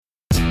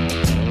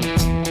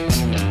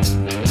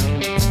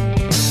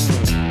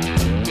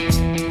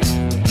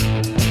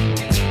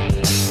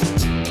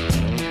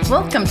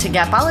Welcome to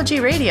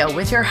Gapology Radio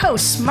with your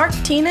hosts, Mark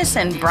Tinas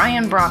and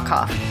Brian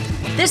Brockhoff.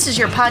 This is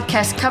your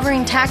podcast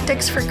covering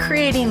tactics for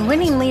creating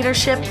winning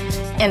leadership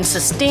and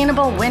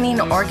sustainable winning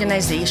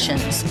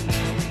organizations.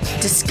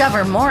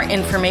 Discover more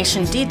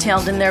information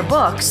detailed in their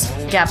books,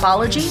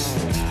 Gapology,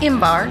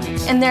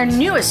 IMBAR, and their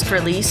newest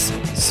release,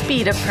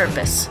 Speed of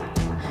Purpose.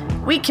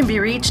 We can be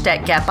reached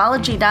at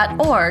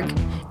gapology.org,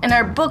 and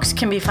our books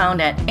can be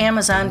found at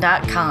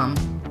amazon.com.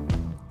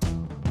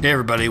 Hey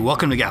everybody,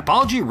 welcome to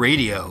Gapology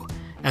Radio.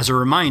 As a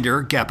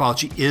reminder,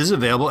 Gapology is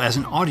available as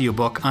an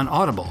audiobook on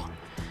Audible.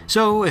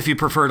 So if you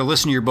prefer to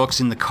listen to your books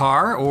in the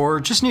car or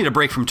just need a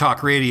break from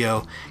talk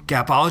radio,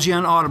 Gapology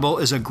on Audible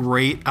is a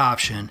great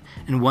option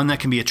and one that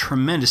can be a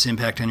tremendous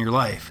impact on your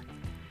life.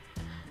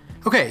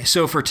 Okay,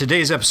 so for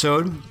today's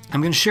episode,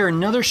 I'm going to share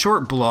another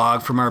short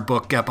blog from our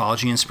book,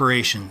 Gapology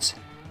Inspirations.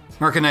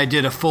 Mark and I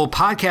did a full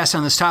podcast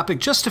on this topic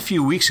just a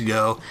few weeks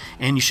ago,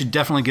 and you should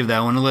definitely give that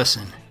one a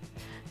listen.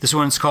 This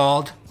one's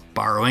called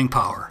Borrowing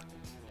Power.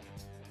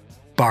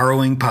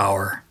 Borrowing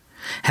power.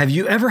 Have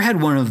you ever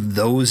had one of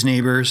those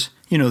neighbors?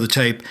 You know, the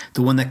type,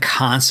 the one that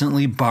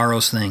constantly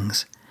borrows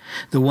things.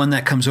 The one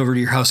that comes over to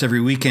your house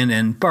every weekend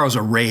and borrows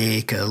a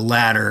rake, a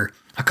ladder,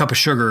 a cup of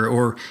sugar,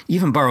 or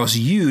even borrows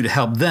you to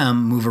help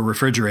them move a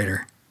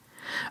refrigerator.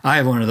 I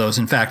have one of those.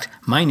 In fact,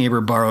 my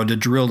neighbor borrowed a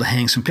drill to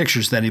hang some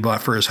pictures that he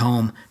bought for his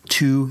home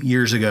 2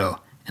 years ago,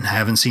 and I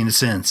haven't seen it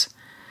since.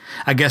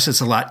 I guess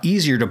it's a lot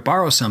easier to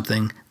borrow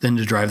something than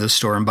to drive to the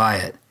store and buy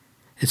it.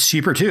 It's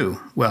cheaper too.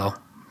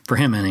 Well, for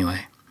him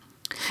anyway.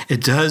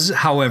 It does,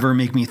 however,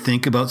 make me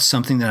think about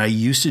something that I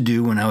used to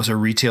do when I was a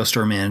retail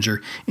store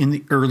manager in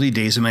the early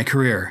days of my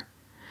career.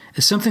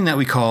 It's something that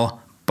we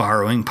call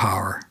borrowing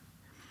power.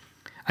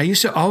 I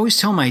used to always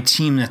tell my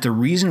team that the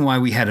reason why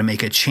we had to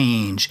make a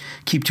change,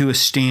 keep to a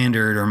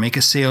standard, or make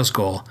a sales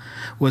goal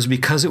was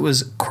because it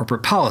was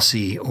corporate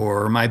policy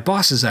or my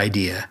boss's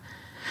idea.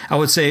 I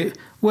would say,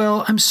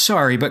 well, I'm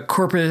sorry, but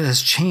corporate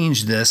has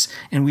changed this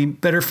and we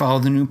better follow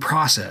the new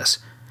process.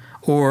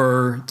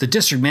 Or the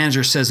district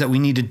manager says that we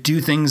need to do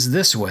things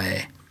this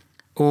way.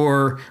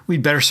 Or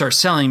we'd better start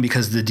selling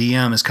because the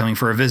DM is coming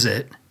for a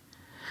visit.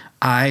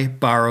 I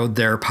borrowed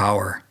their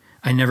power.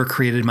 I never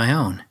created my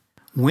own.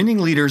 Winning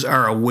leaders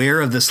are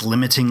aware of this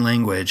limiting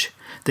language.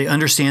 They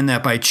understand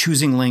that by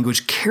choosing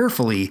language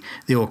carefully,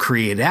 they will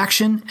create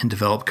action and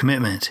develop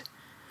commitment.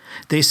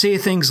 They say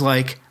things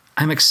like,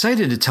 I'm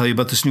excited to tell you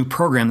about this new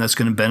program that's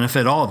going to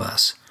benefit all of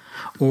us.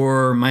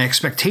 Or my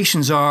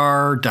expectations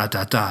are ...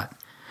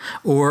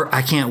 Or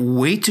I can't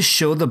wait to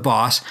show the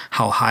boss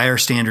how high our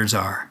standards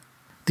are.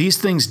 These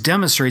things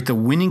demonstrate the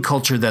winning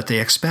culture that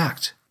they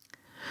expect.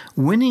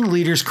 Winning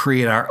leaders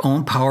create our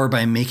own power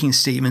by making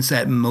statements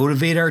that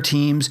motivate our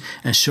teams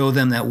and show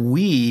them that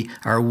we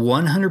are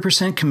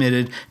 100%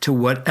 committed to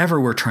whatever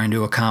we're trying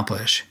to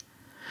accomplish.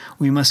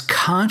 We must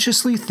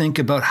consciously think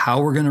about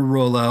how we're going to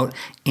roll out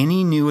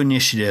any new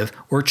initiative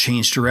or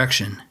change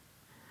direction.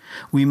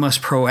 We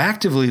must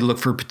proactively look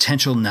for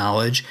potential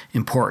knowledge,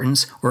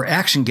 importance, or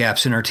action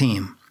gaps in our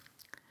team.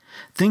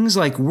 Things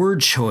like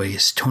word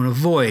choice, tone of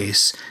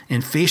voice,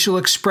 and facial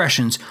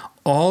expressions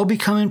all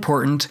become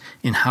important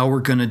in how we're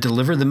going to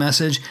deliver the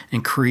message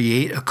and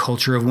create a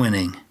culture of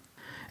winning.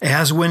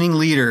 As winning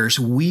leaders,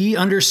 we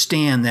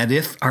understand that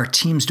if our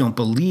teams don't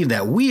believe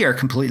that we are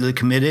completely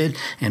committed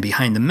and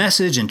behind the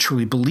message and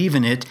truly believe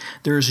in it,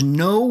 there's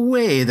no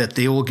way that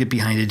they will get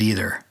behind it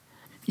either.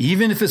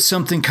 Even if it's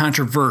something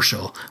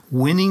controversial,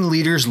 winning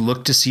leaders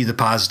look to see the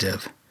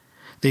positive.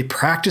 They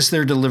practice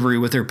their delivery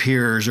with their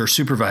peers or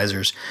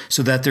supervisors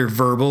so that their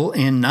verbal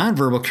and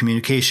nonverbal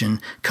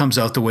communication comes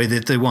out the way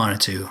that they want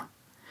it to.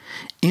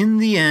 In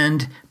the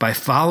end, by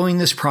following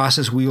this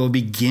process, we will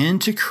begin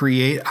to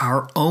create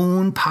our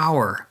own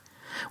power.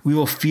 We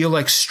will feel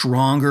like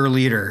stronger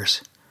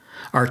leaders.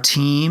 Our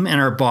team and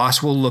our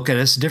boss will look at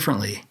us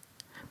differently.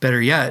 Better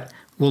yet,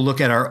 we'll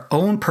look at our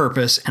own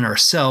purpose and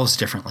ourselves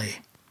differently.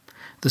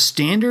 The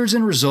standards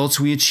and results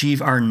we achieve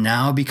are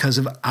now because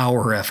of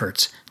our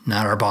efforts,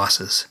 not our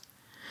bosses.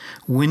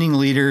 Winning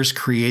leaders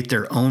create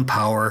their own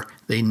power.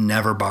 They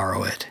never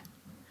borrow it.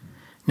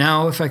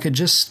 Now, if I could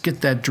just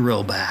get that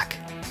drill back.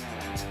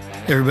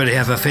 Everybody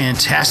have a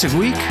fantastic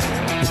week.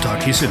 We'll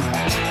talk to you soon.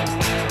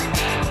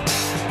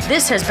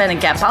 This has been a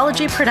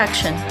Gapology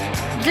production.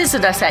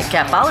 Visit us at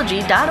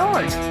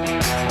gapology.org.